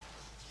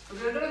So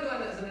we're going to do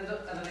as an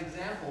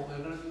example, we're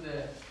going to do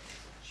the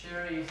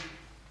cherry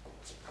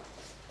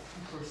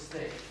Cooper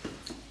stage.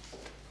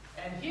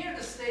 And here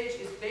the stage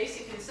is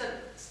basically, it's a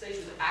stage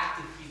with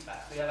active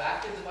feedback. We have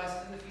active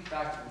devices in the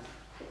feedback loop.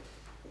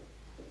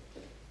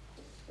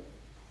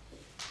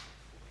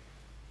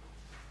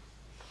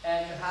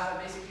 And you have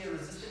basically a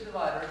resistor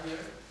divider here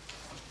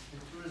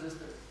with two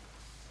resistors.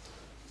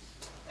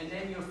 And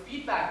then your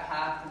feedback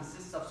path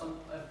consists of some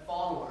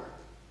follower.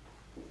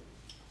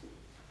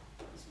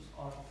 This was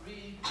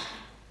R3.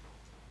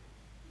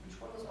 Which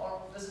one was R?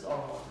 This is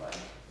R1, right?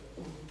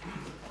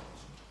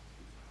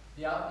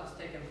 The output is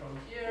taken from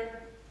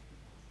here,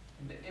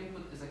 and the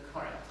input is a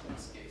current in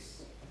this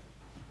case,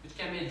 which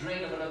can be a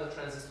drain of another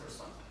transistor or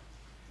something.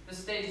 This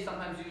stage is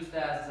sometimes used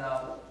as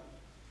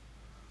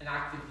an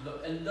active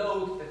a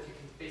load that you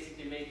can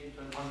basically make into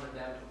an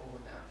underdamped or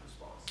overdamped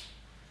response.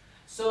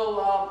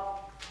 So,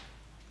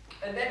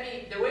 and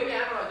then the way we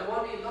analyzed, the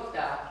one we looked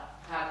at,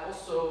 had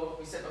also,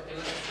 we said, okay,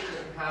 let's assume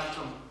that we have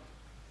some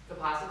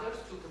capacitors,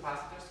 two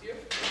capacitors here.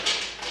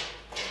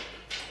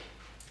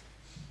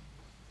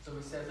 So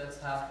we said let's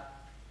have a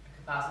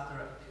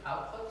capacitor at the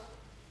output,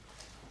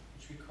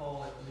 which we call,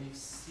 I believe,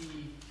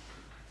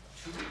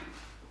 C2,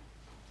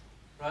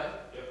 right?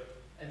 Yep.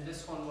 And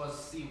this one was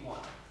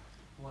C1,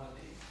 one of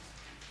these.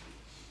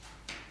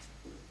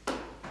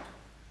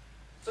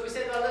 So we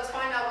said, well, let's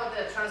find out what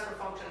the transfer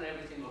function and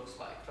everything looks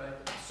like, right?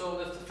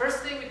 So the first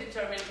thing we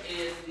determine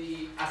is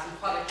the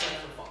asymptotic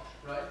transfer function,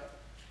 right?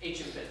 H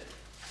infinity.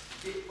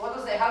 How do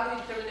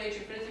we determine H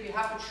infinity? We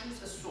have to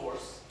choose a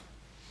source,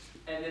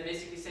 and then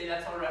basically say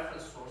that's our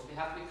reference source. We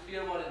have to be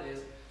clear what it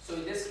is. So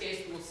in this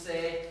case, we will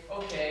say,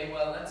 okay,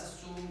 well, let's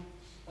assume,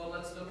 well,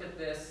 let's look at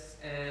this,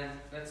 and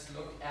let's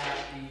look at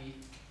the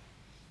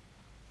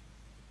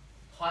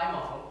pi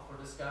model for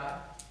this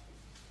guy.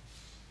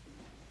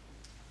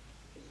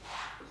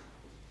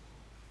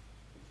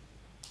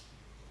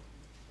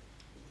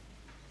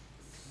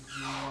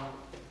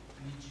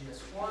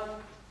 VGS1,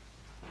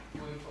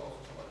 going for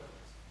also some other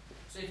things.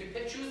 So if you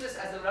choose this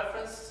as a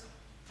reference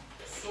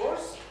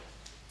source,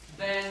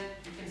 then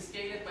you can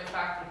scale it by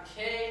factor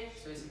k.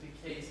 So basically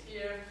k is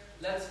here.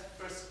 Let's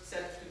first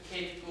set to k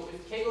to go.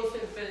 If k goes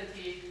to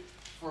infinity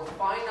for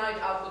finite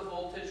output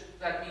voltage,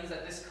 that means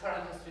that this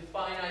current has to be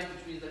finite,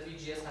 which means that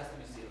VGS has to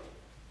be 0.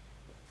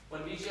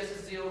 When VGS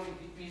is 0,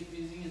 it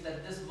means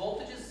that this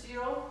voltage is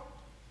 0,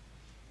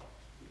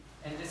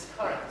 and this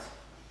current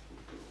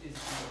is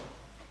 0.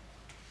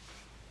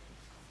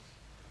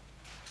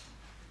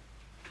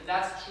 And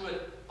that's true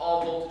at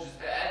all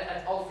voltages,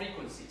 at all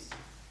frequencies.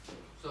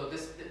 So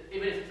this,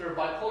 even if you're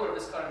bipolar,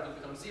 this current will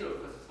become 0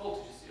 because its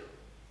voltage is 0.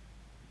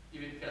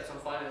 Even if you have some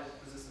finite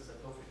resistance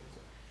at low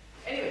frequency.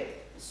 Anyway,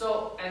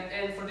 so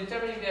and for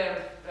determining the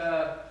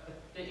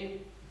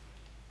infinite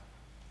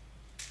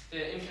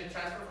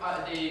transfer,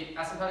 the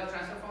asymptotic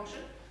transfer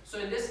function. So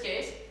in this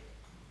case,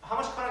 how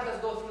much current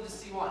does go through the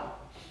C1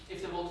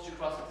 if the voltage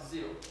across it is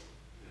 0?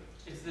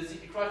 If the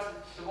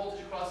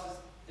voltage across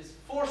is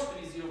forced to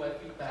be 0 by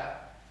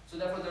feedback. So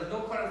therefore, there's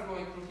no current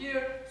flowing through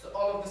here, so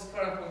all of this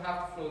current will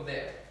have to flow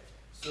there.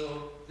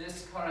 So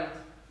this current,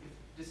 if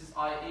this is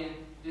I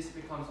in, this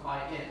becomes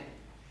I in.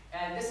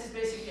 And this is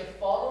basically a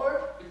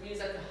follower, which means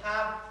that you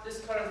have this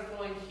current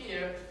flowing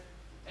here,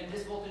 and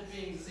this voltage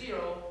being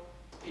 0,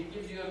 it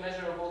gives you a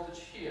measure of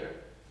voltage here,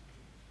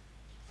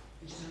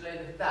 which is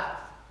related to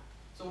that.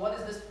 So what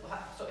is this?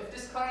 So if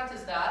this current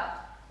is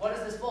that, what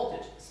is this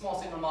voltage? Small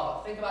signal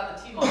model. Think about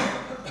the T model.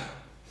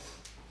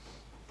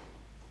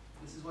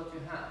 This is what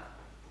you have.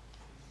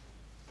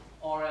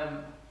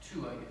 RM2,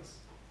 I guess.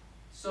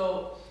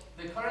 So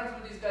the current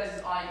through these guys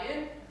is I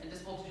in, and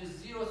this voltage is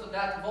 0, so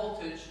that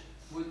voltage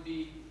would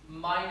be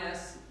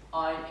minus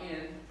I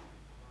in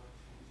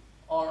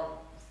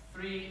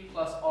R3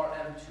 plus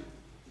RM2.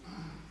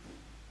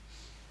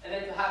 And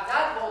then to have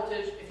that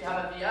voltage, if you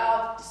have a V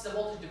out, this is a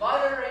voltage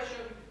divider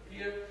ratio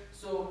here.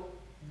 So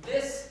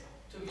this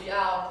to V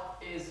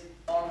out is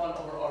R1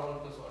 over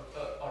R1 plus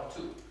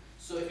R2.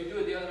 So if you do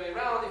it the other way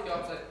around, if you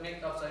make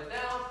it upside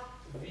down,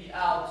 V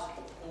out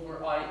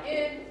over I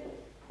in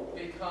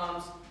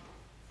becomes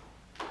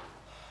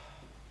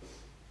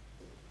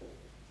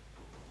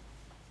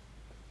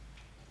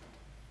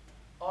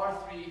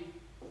R3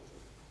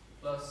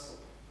 plus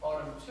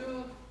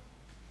RM2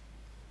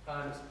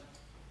 times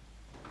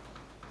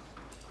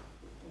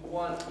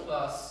 1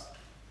 plus, it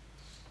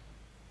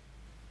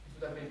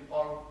would have been R1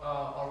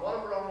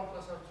 over R1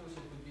 plus R2, so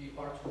it would be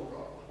R2 over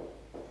R1.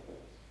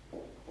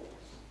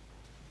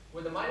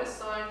 With a minus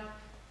sign,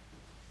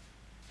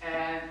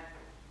 and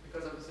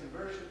because of this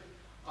inversion,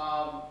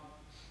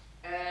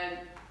 and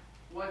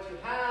what you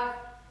have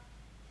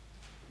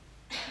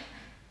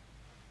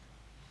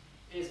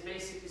is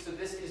basically, so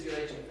this is your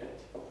H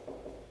infinity.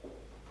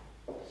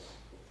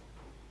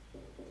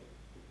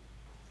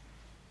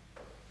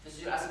 This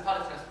is your asymptotic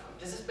transfer function.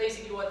 This is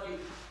basically what you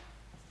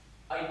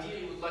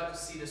ideally would like to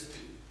see this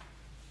do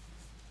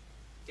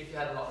if you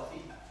had a lot of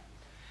feedback.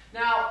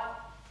 Now,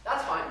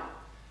 that's fine.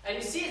 And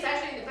you see it's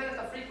actually independent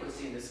of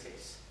frequency in this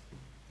case.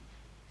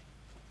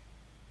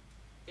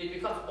 it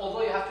becomes,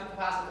 although you have two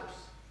capacitors.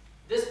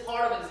 This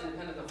part of it is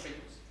independent of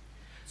frequency.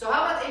 So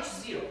how about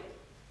H0?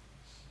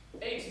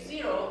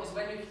 H0 is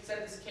when you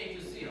set this K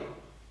to 0.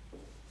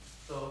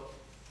 So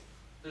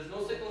there's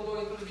no signal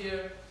going through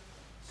here.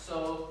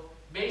 So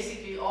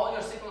basically all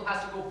your signal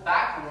has to go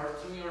backward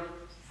through your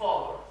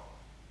follower.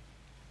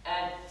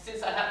 And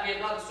since we have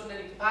not assumed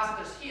any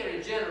capacitors here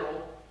in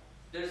general,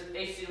 there's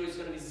H0 is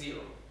going to be 0.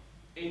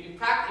 In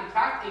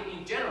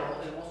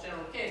general, in the most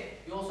general case,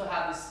 you also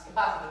have this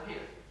capacitor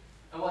here.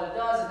 And what it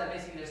does is that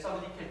basically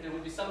there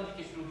would be some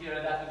leakage through here,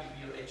 and that would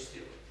be your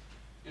H0,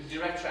 your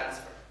direct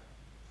transfer,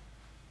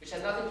 which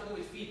has nothing to do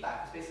with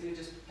feedback. It's basically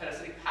just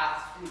parasitic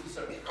path through the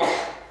circuit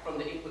from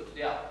the input to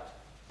the output.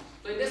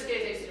 So in this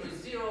case, H0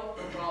 is 0,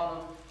 no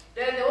problem.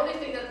 Then the only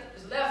thing that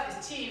is left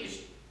is T,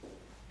 which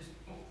is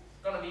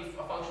going to be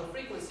a function of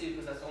frequency,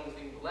 because that's the only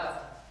thing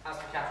left. It has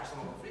to capture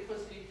some of the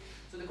frequency.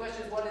 So the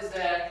question is, what is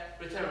the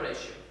return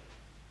ratio?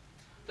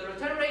 The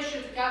return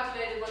ratio to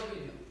calculate it, what do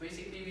we do?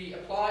 Basically, we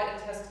apply a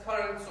test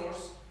current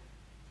source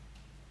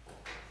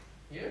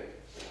here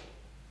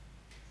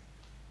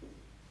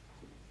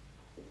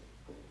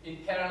in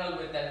parallel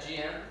with that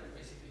GM,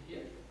 basically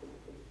here.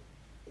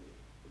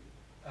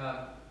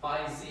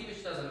 IZ,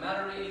 which doesn't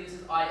matter really, this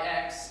is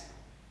IX,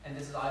 and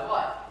this is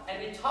IY.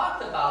 And we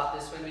talked about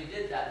this when we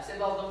did that. We said,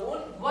 well,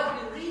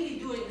 what we're really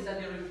doing is that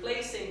we're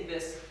replacing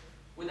this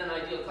with an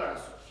ideal current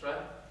source,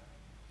 right?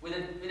 With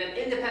an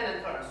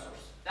independent current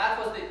source. That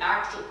was the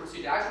actual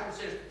procedure. The actual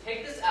procedure is to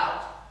take this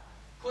out,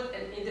 put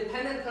an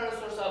independent current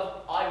source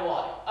of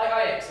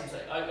IX,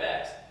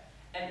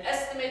 and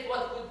estimate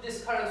what would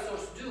this current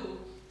source do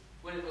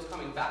when it was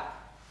coming back.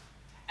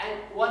 And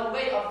one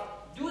way of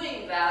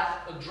doing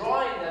that, or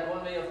drawing that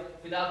one way of,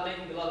 without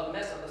making a lot of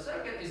mess on the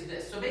circuit, is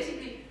this. So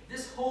basically,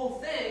 this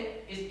whole thing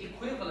is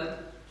equivalent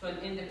to an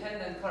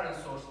independent current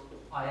source,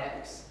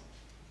 IX.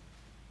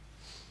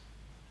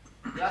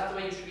 That's the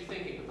way you should be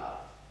thinking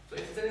about it. So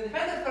if it's an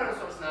independent current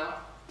source now,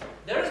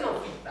 there is no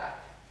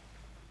feedback.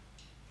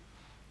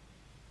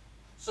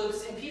 So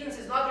this impedance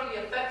is not really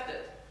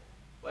affected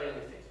by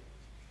anything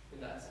in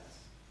that sense.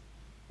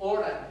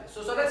 Or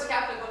so let's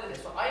calculate what it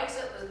is. So IX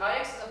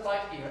is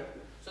applied here.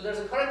 So there's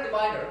a current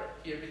divider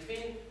here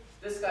between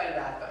this guy and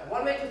that guy.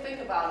 One way to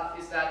think about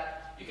it is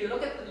that you can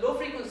look at the low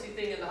frequency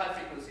thing and the high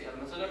frequency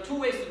element. So there are two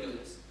ways to do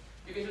this.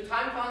 You can do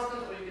time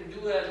constant, or you can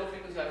do a low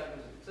frequency, high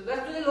frequency. So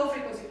let's do the low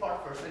frequency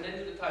part first and then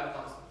do the time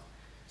constant.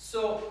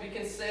 So we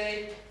can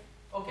say,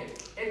 okay,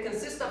 it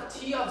consists of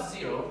T of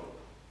 0,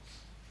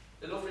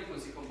 the low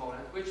frequency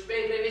component, which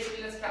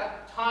basically let's count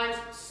times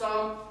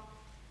some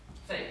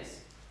things.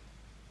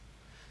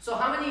 So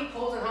how many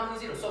poles and how many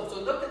zeros? So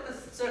look at the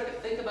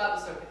circuit, think about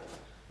the circuit.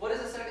 What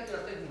is the circuit you're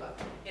thinking about?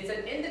 It's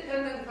an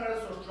independent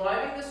current source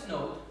driving this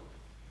node,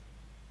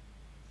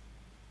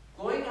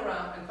 going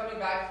around and coming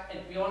back, and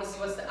we want to see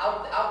what's the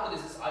output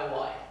is this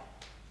IY.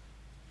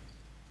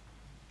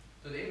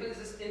 So the input is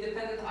this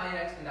independent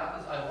IX and the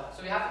output is IY.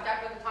 So we have to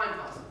calculate the time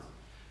constants.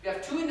 We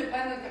have two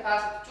independent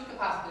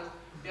capacitors,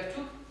 we have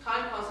two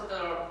time constants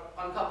that are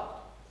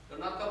uncoupled. They're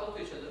not coupled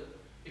to each other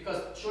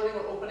because shorting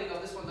or opening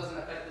of this one doesn't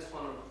affect this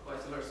one or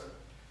vice versa.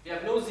 We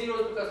have no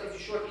zeros because if you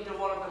short either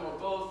one of them or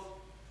both,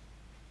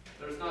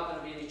 there's not going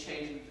to be any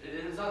change.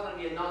 There's not going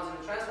to be a non-zero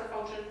transfer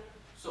function.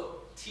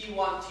 So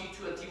T1,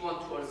 T2, and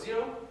T1, 2 are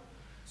 0.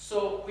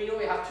 So we know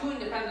we have two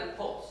independent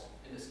poles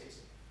in this case,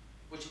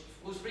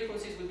 whose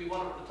frequencies would be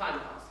one over the time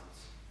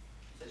constants.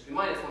 Essentially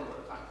minus one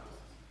over the time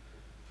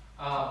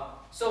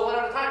constants. So what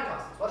are the time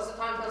constants? What is the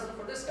time constant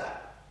for this guy?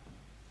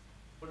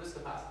 For this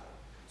capacitor?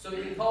 So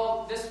we can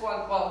call this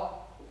one,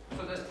 well,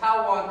 so there's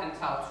tau 1 and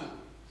tau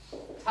 2.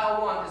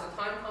 Tau 1 is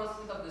the time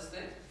constant of this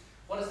thing.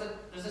 What is the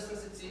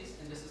resistance it sees?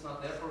 And this is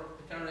not there for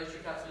return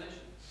ratio calculation.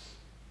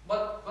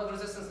 What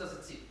resistance does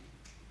it see?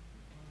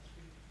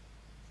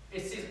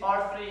 It sees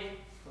R3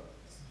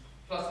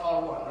 plus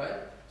R1, right?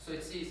 So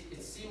it sees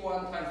it's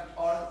C1 times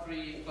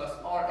R3 plus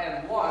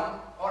Rn1,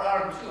 or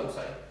Rn2, I'm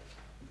sorry.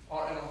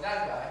 Rn of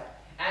that guy.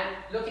 And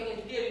looking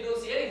into here, you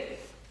don't see anything.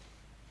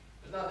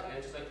 There's nothing,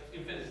 it's just like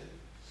infinity.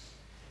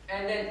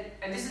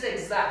 And this is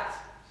exact.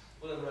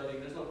 What I'm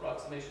writing, there's no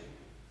approximation.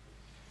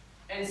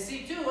 And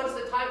C2, what is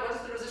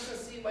the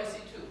resistance seen by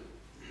C2?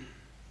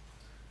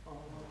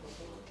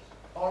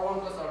 R1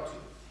 plus R2.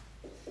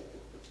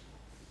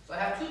 So I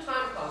have two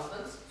time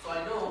constants, so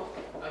I know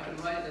I can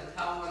write it as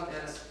tau 1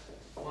 as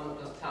 1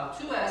 plus tau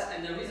 2s,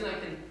 and the reason I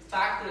can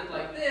factor it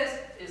like this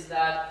is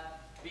that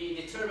we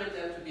determined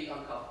them to be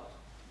uncoupled.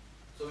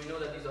 So we know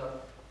that these are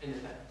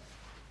independent.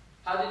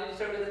 How did we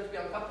determine them to be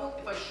uncoupled?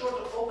 If I short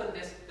or open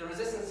this, the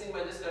resistance seen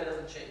by this guy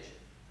doesn't change.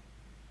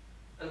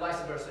 And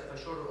vice versa. If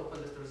I short or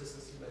open this, the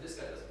resistance seen by this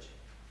guy doesn't change.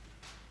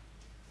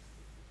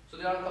 So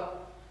they are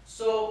uncoupled.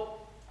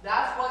 So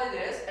that's what it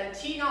is. And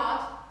T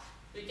naught,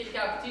 we can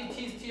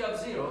calculate T of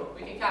 0,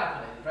 we can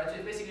calculate it, right? So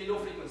it's basically low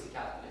frequency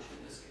calculation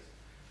in this case.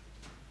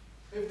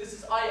 If this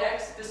is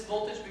IX, this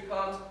voltage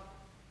becomes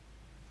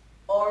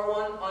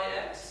R1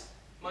 IX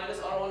minus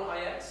R1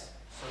 IX.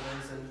 So there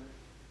is an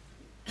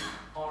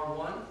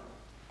R1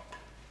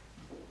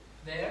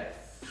 there.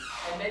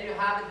 And then you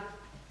have it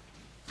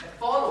a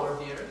follower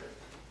here,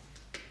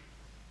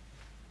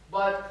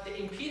 but the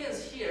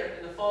impedance here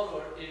in the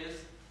follower is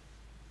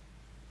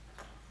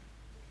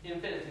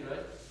infinity,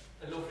 right?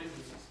 At low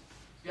frequencies.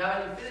 You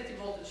have an infinity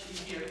voltage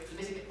here, so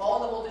basically all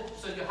the voltage,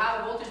 so you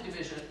have a voltage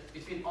division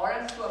between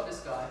Rm2 of this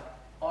guy,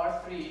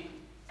 R3,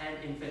 and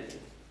infinity.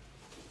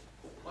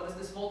 What is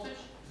this voltage?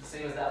 It's the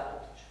same as that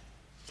voltage.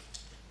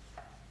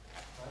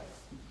 Right?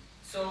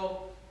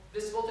 So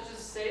this voltage is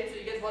the same, so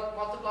you get what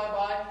multiplied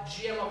by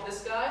Gm of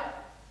this guy,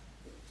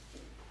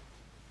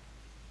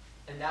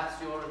 and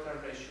that's your return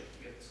ratio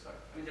to get this current.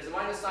 I mean, there's a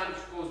minus sign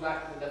which goes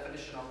back to the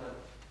definition of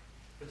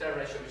the return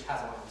ratio, which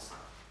has a minus sign.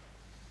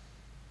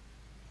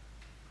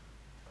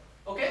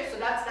 Okay, so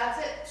that's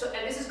it. So,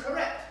 and this is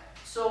correct.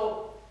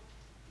 So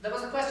there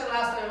was a question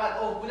last time about,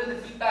 oh, will the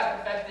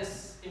feedback affect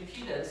this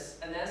impedance?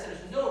 And the answer is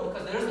no,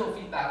 because there is no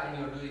feedback when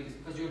you're doing this,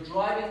 because you're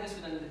driving this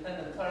with an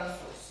independent current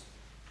source.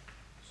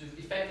 So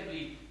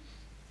effectively,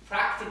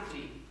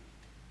 practically,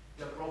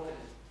 you've broken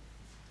it.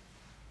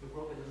 You've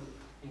broken the loop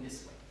in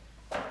this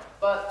way.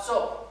 But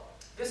so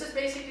this is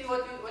basically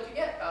what you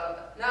get out of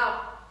that.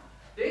 Now,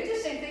 the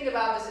interesting thing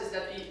about this is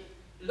that we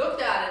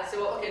looked at it and said,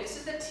 well, okay, this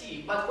is the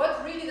t, but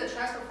what really the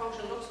transfer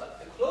function looks like?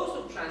 The closed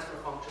loop transfer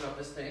function of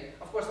this thing,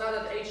 of course, now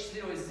that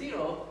h0 is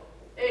 0,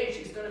 h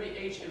is going to be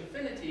h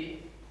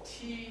infinity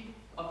t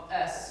of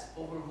s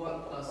over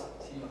 1 plus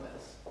t of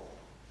s.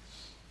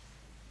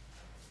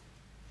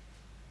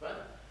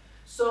 Right?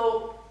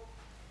 So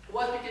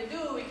what we can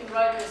do, we can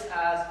write this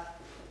as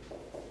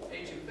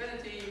h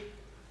infinity,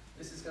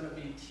 this is going to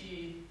be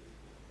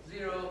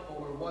t0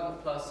 over 1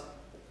 plus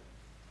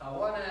tau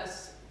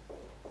 1s,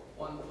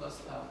 1 plus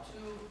tau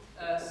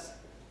 2s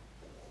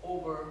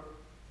over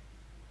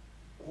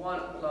 1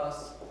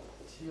 plus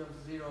t of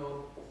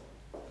 0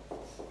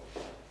 equals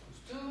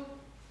 2,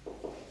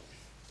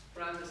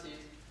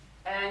 parentheses,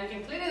 and you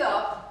can clean it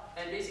up,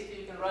 and basically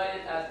you can write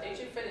it as h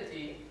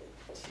infinity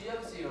t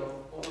of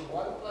 0 over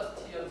 1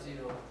 plus t of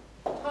 0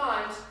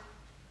 times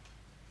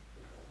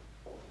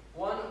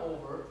 1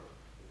 over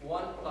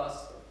 1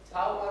 plus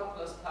tau 1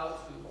 plus tau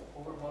 2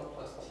 over 1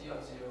 plus t of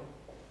 0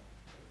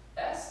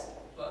 s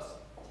plus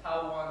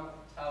tau 1,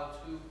 tau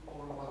 2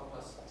 over 1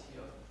 plus t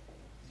of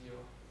 0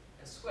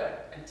 s squared.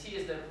 And t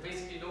is the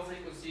basically low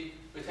frequency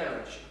return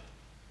ratio.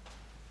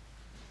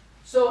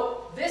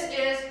 So this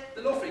is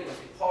the low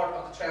frequency part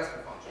of the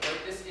transfer function.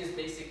 Right? This is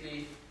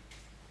basically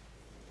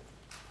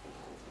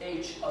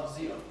h of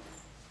 0.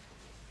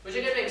 Which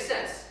again makes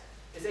sense.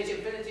 It's h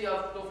infinity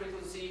of low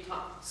frequency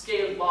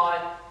scaled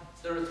by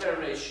the return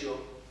ratio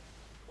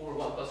over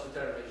 1 plus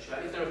return ratio.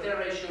 And if the return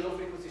ratio low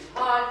frequency is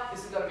high,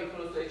 this is going to be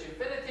close to h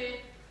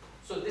infinity.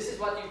 So this is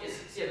what you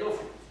see at low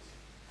frequencies.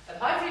 At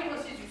high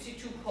frequencies, you see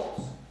two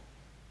poles.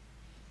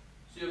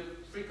 So your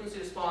frequency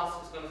response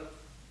is going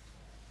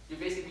to,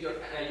 basically your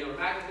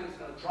magnitude is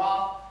going to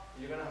drop.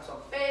 You're going to have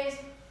some phase.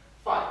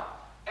 Fine.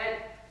 And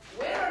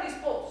where are these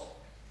poles?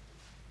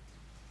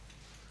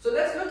 So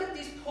let's look at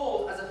these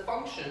poles as a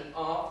function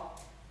of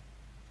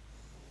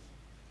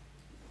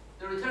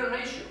the return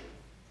ratio.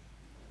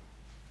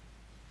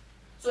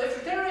 So if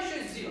return ratio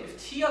is 0,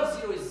 if t of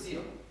 0 is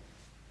 0,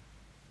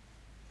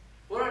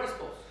 what are these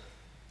poles?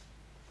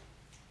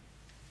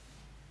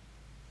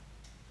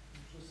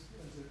 Just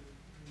is it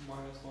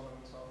minus 1 on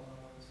top and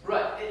minus 1?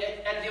 Right,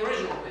 at the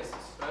original places,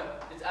 right?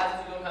 It's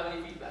as if you don't have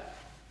any feedback.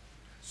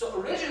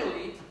 So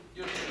originally,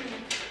 your two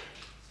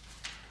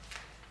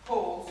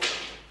poles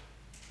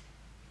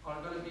are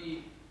going to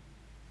be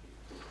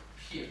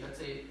here. Let's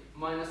say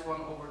minus 1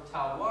 over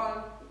tau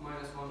 1,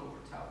 minus 1 over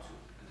tau 2.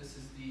 And this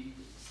is the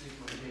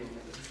sigma j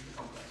omega. This is the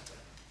complex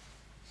term.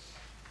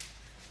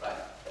 Right?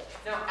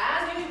 Now,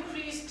 as you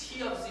increase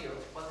t of 0,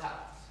 what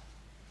happens?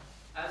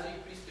 As you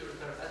increase your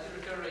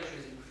return ratio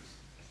is increased,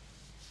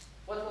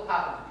 what will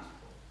happen to these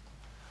poles?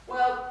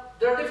 Well,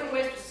 there are different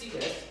ways to see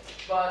this,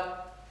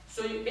 but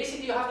so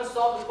basically you have to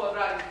solve the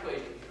quadratic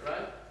equation here,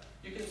 right?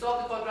 You can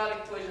solve the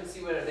quadratic equation and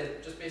see where it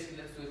is. Just basically,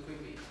 let's do it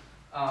quickly.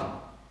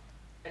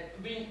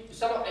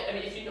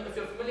 If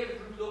you're familiar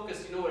with root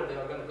locus, you know where they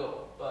are going to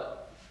go.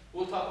 But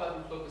we'll talk about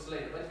root locus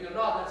later. But if you're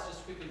not, let's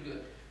just quickly do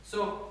it.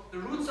 So the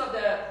roots of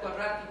the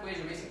quadratic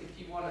equation, basically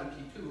P1 and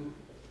P2,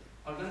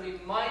 are going to be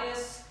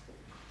minus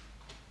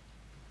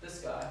this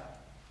guy.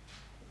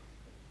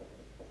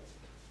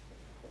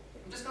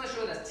 I'm just going to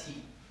show it as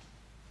T.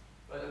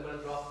 Right, I'm going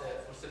to drop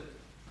that for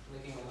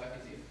making my life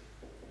easier.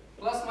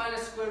 Plus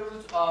minus square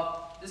root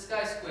of this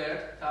guy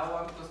squared, tau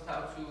 1 plus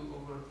tau 2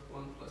 over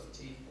 1 plus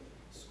t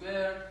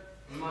squared,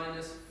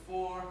 minus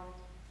 4,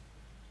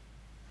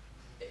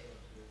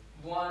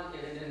 1,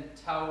 and then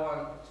tau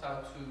 1,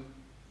 tau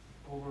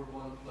 2 over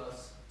 1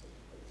 plus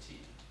t.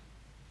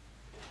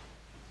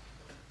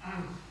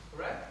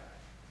 Correct?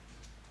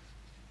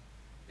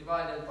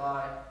 Divided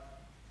by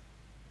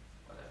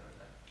whatever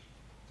that,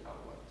 tau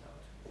 1, tau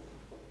 2.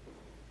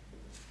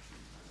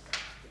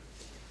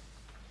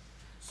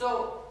 So,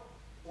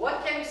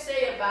 what can you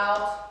say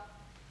about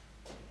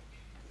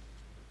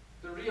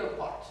the real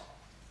part?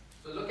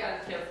 So look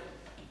at it carefully.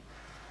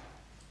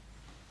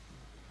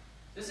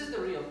 This is the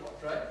real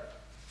part, right?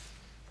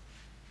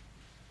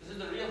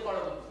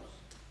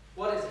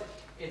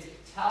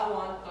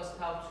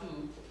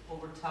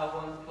 tau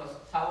 1 plus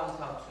tau 1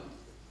 tau 2,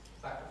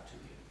 factor of 2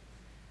 here.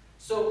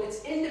 So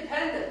it's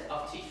independent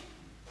of t.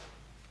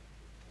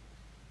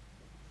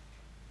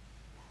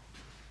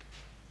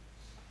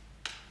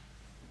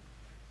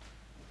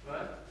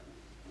 Right?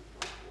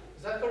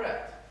 Is that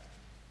correct?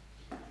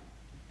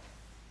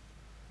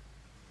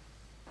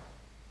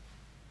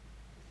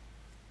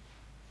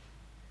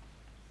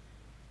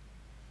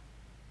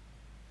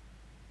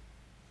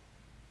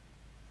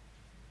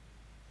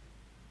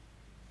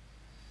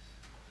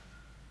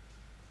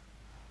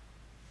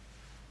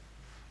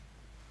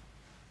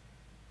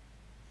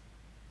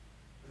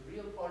 The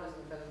real part is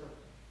independent of.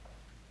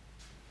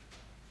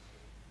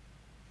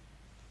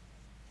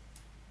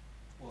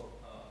 Well,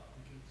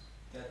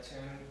 that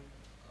term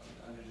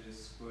under the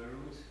square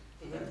root,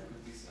 that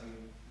could be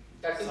some.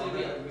 That could be something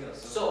real. real.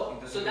 So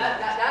it doesn't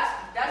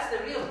that's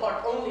the real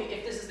part only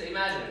if this is the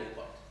imaginary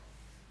part.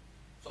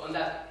 So on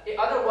that,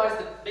 otherwise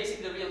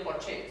basically the real part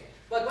changed.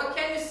 But what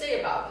can you say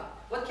about it?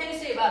 What can you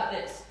say about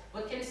this?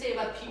 What can you say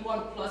about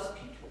P1 plus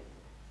P2?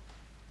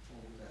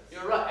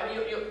 You're right. I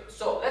mean,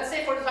 so let's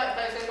say for the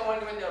second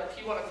argument, there are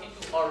P1 and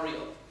P2 are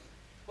real.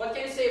 What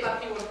can you say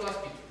about P1 plus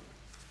P2?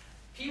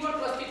 P1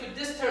 plus P2,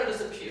 this term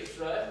disappears,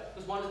 right?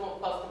 Because one is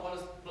plus, one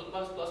is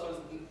plus, one is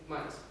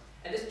minus.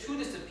 And this 2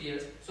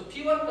 disappears. So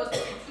P1 plus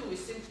P2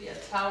 is simply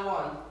at tau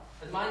 1,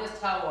 at minus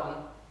tau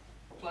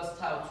 1 plus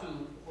tau 2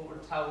 over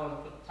tau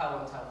 1 plus tau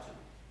 1 tau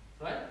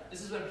 2. Right?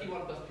 This is where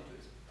P1 plus P2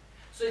 is.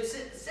 So it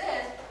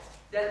says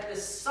that the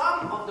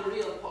sum of the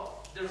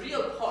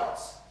real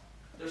parts,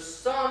 their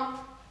sum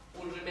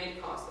will remain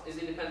constant, is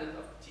independent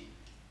of t.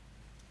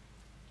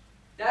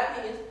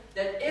 That means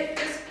that if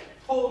this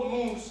pole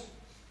moves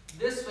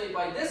this way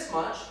by this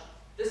much,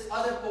 this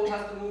other pole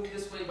has to move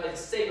this way by the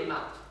same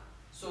amount.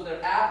 So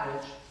their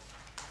average,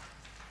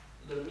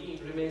 the mean,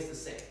 remains the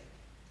same.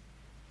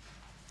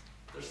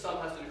 Their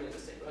sum has to remain the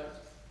same, right?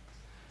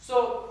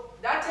 So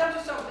that tells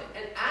you something.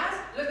 And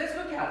let's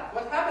look at it.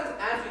 What happens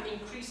as you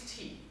increase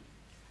t?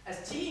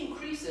 As t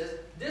increases,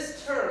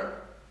 this term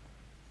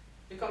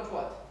becomes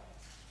what?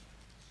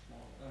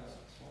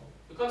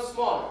 Becomes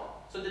smaller.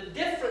 So the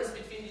difference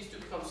between these two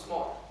becomes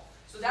smaller.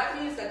 So that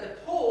means that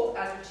the poles,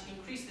 as you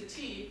increase the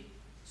t,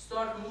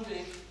 start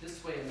moving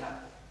this way and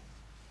that way.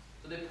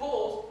 So the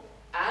poles,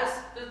 as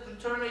the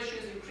return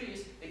ratios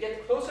increase, they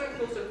get closer and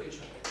closer to each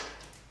other.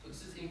 So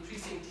this is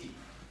increasing t,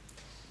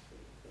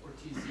 or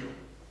t0.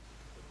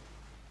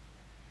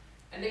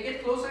 And they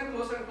get closer and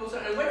closer and closer.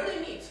 And where do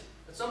they meet?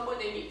 At some point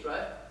they meet,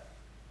 right?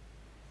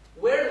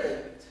 Where do they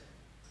meet?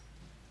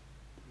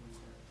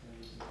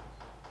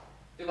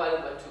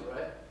 Divided by 2,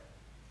 right?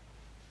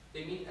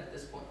 They meet at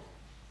this point.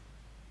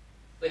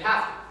 They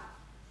have to.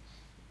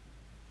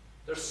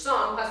 Their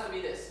sum has to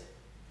be this.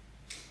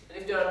 And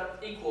if they are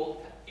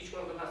equal, each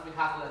one of them has to be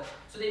half of that.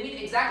 So they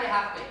meet exactly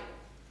halfway.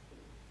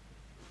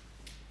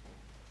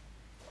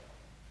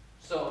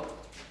 So,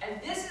 and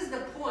this is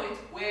the point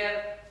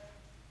where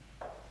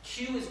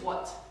Q is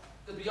what?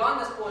 Because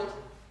beyond this point,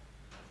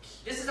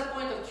 this is the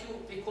point of Q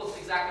equals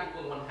exactly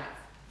equal to 1/2.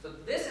 So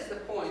this is the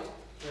point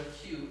where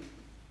Q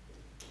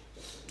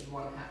is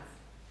 1/2.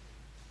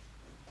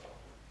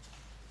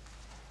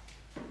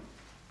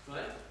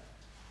 Right?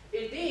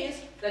 It means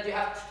that you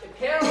have a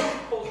pair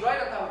of poles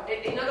right on top.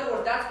 In other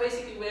words, that's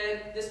basically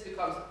when this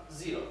becomes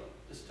 0,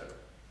 this term.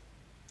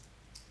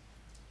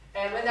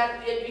 And when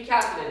that, we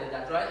calculated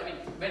that, right? I mean,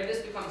 when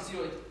this becomes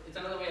 0, it's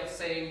another way of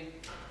saying,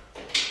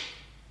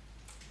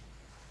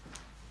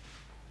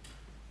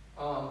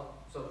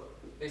 so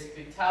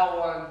basically tau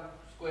 1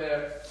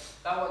 squared,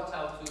 tau 1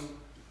 tau 2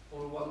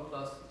 over 1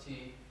 plus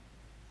t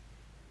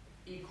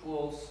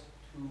equals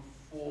to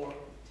 4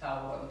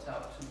 tau 1 tau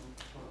 2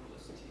 1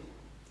 plus t.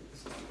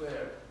 This is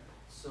squared.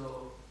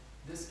 So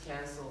this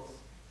cancels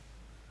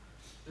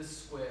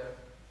this square.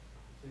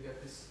 So you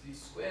get this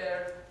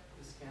squared,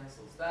 this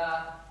cancels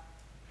that.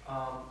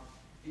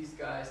 These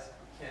guys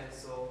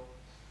cancel.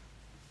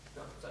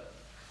 No, sorry.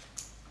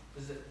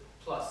 This is a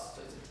plus.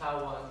 So it's a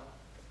tau 1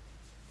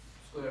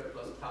 squared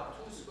plus tau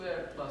 2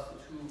 squared plus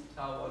 2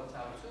 tau 1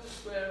 tau 2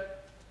 squared.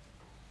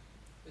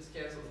 This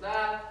cancels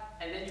that.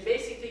 And then you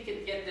basically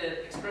can get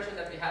the expression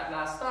that we had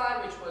last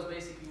time, which was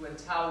basically when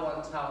tau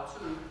 1 tau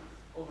 2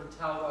 over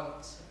tau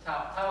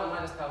 1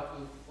 minus tau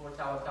 2 over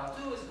tau 1 tau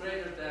 2 is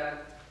greater than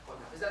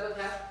 1/2. Is that what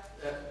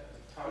happened?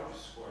 Tau is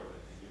squared,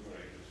 but the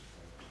numerator is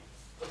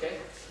squared. Okay,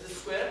 is it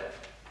squared?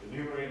 The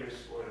numerator is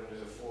squared and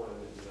there's a 4 in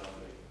the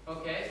denominator.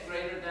 Okay,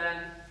 greater than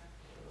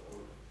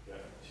Yeah,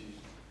 t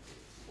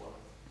what?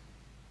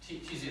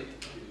 t0.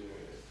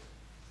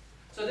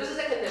 So this is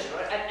a condition,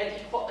 right?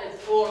 And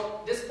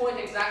for this point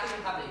exactly,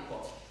 we have the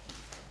equality.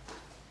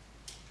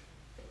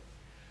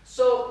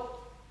 So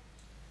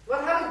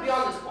what happens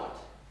beyond this point?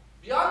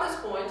 Beyond this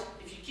point,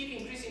 if you keep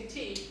increasing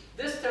t,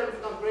 this term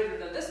becomes greater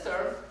than this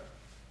term,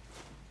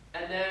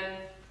 and then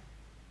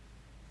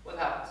what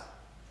happens?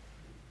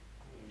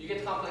 You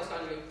get complex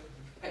conjugate.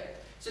 Okay.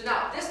 So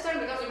now this term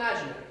becomes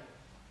imaginary.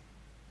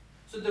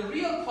 So the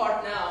real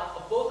part now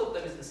of both of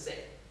them is the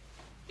same.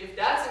 If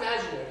that's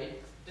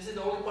imaginary, this is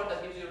the only part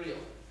that gives you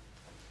real.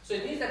 So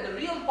it means that the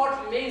real part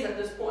part remains at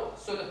this point.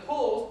 So the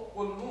poles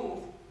will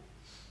move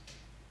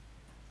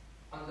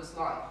on this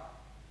line.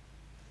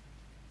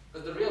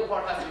 Because the real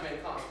part has to remain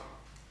constant.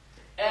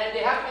 And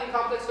they have to be in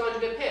complex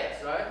conjugate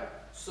pairs, right?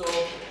 So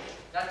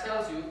that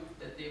tells you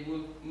that they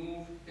will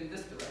move in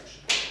this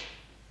direction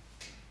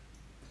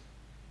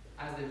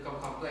as they become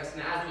complex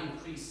and as we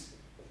increase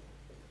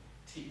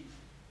T,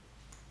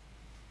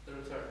 the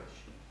return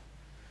ratio.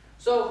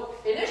 So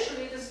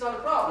initially this is not a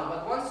problem,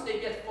 but once they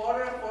get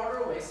farther and farther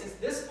away, since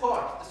this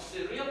part,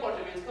 the real part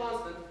remains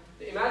constant,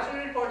 the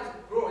imaginary part is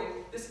growing,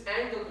 this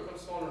angle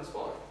becomes smaller and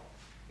smaller.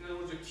 In other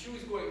words, your Q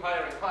is going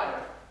higher and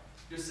higher.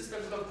 Your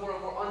system becomes more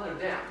and more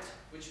underdamped,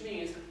 which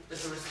means that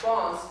the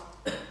response,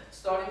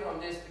 starting from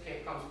this,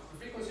 comes the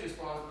frequency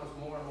response becomes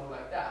more and more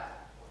like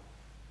that.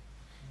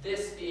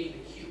 This being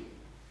the Q,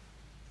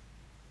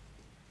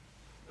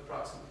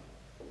 approximately.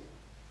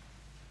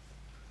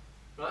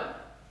 Right?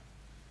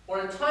 Or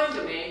in time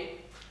domain,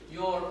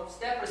 your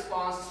step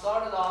response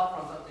started off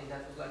from something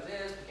that was like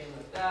this, became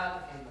like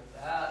that, became like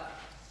that,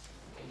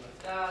 became like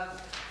that,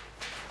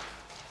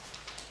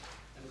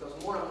 and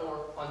becomes more and more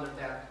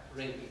underdamped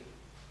ringing.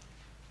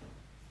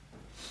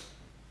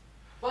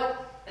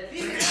 But at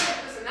least in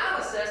this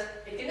analysis,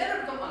 it can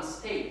never become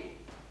unstable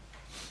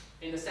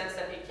in the sense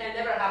that it can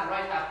never have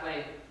right half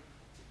plane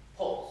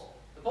poles.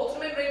 The poles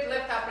remain right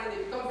left half plane,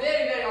 they become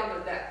very, very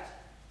underdamped,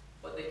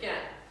 but they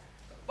can.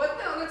 But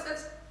now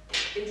let's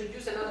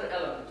introduce another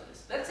element to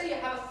this. Let's say you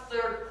have a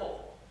third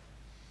pole.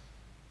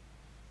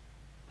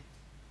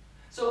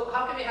 So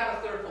how can we have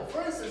a third pole?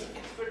 For instance,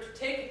 if we were to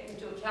take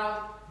into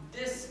account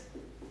this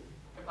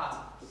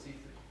capacitor, C3.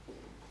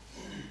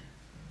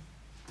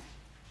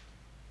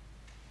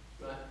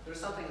 Right? There's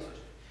something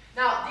associated.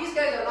 Now, these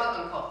guys are not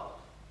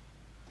uncoupled.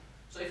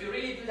 So if you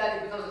really do that,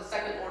 it becomes a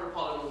second order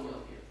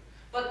polynomial here.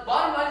 But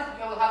bottom line is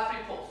that you will have 3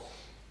 poles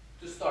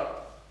to start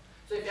with.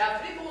 So if you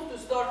have 3 poles to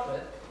start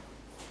with,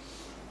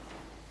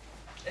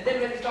 and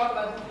then when we talk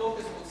about root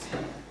locus, we'll see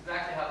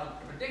exactly how to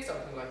predict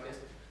something like this.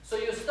 So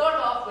you start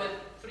off with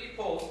 3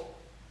 poles.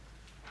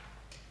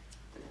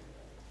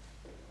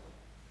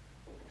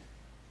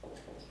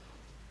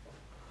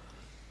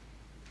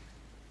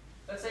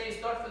 Let's say you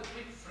start with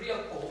 3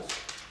 real poles.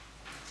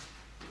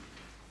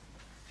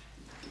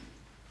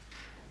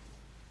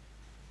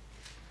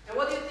 And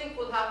what do you think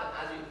will happen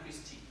as you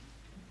increase T?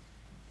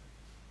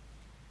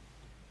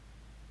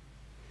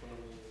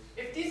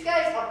 If these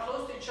guys are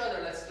close to each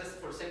other, let's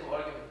for the sake of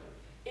argument,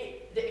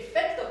 the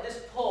effect of this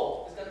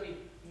pole is going to be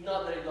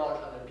not very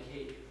large on their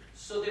behavior.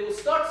 So they will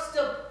start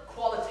still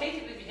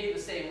qualitatively behave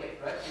the same way,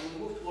 right? They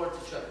will move towards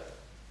each other.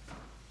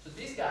 So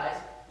these guys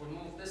will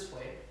move this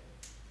way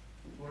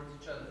towards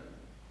each other.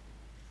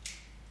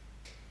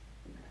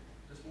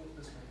 Just move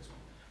this way, this way.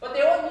 But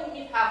they won't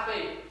meet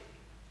halfway,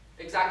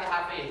 exactly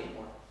halfway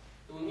anymore.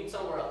 They will meet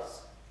somewhere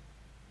else.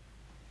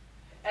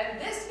 And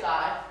this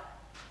guy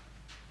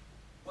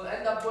will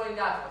end up going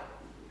that way.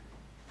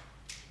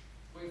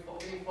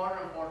 Going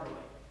farther and farther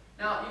away.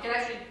 Now, you can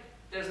actually,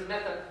 there's a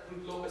method,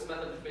 root locus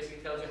method, which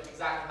basically tells you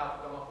exactly how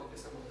to come up with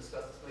this, and we'll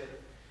discuss this later.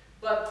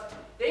 But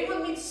they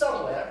will meet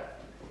somewhere,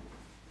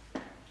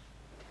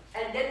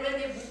 and then when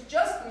they've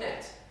just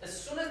met, as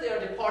soon as they are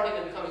departing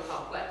and becoming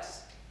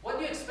complex, what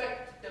do you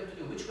expect them to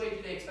do? Which way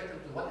do they expect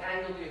them to go? What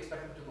angle do you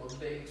expect them to go? Do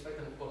they expect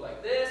them to go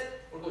like this,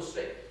 or go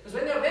straight? Because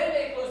when they're very,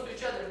 very close to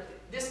each other,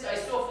 this guy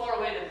is so far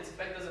away that its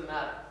effect doesn't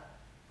matter.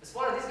 As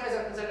far as these guys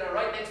are concerned, they're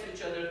right next to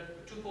each other,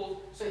 2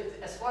 poles. So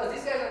as far as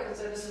these guys are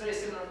concerned, this is very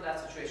similar to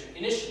that situation,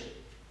 initially.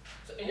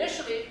 So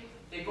initially,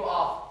 they go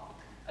off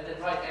at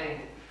the right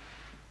angle.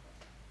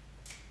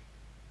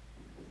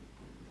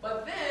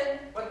 But then,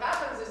 what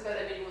happens is that,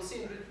 and you will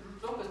see in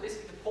root locus,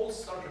 basically the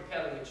poles start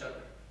repelling each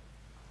other.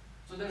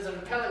 So there's a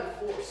repelling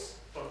force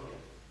from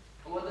here.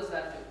 And what does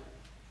that do?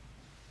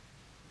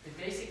 It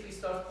basically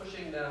starts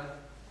pushing them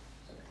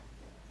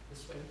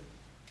this way.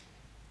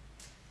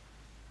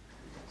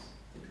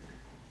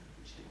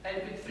 And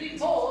with 3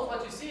 poles,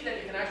 what you see that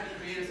you can actually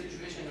create a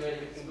situation where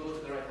you can go to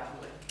the right half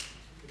plane.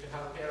 You can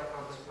have a pair of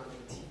complex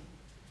conjugate T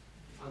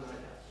on the right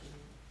half plane.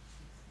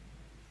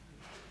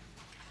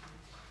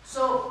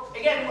 So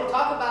again, we'll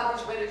talk about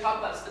this when we talk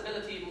about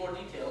stability in more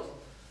details,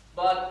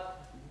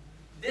 but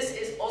this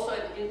is also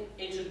an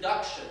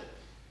introduction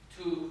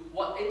to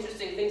what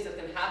interesting things that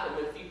can happen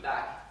when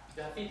feedback,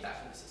 you have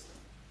feedback in the system.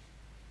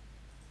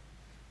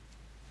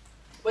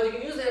 But you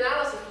can use the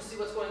analysis to see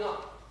what's going on.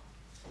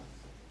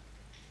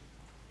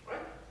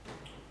 Right?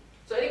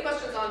 So any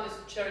questions on this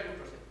cherry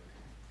group?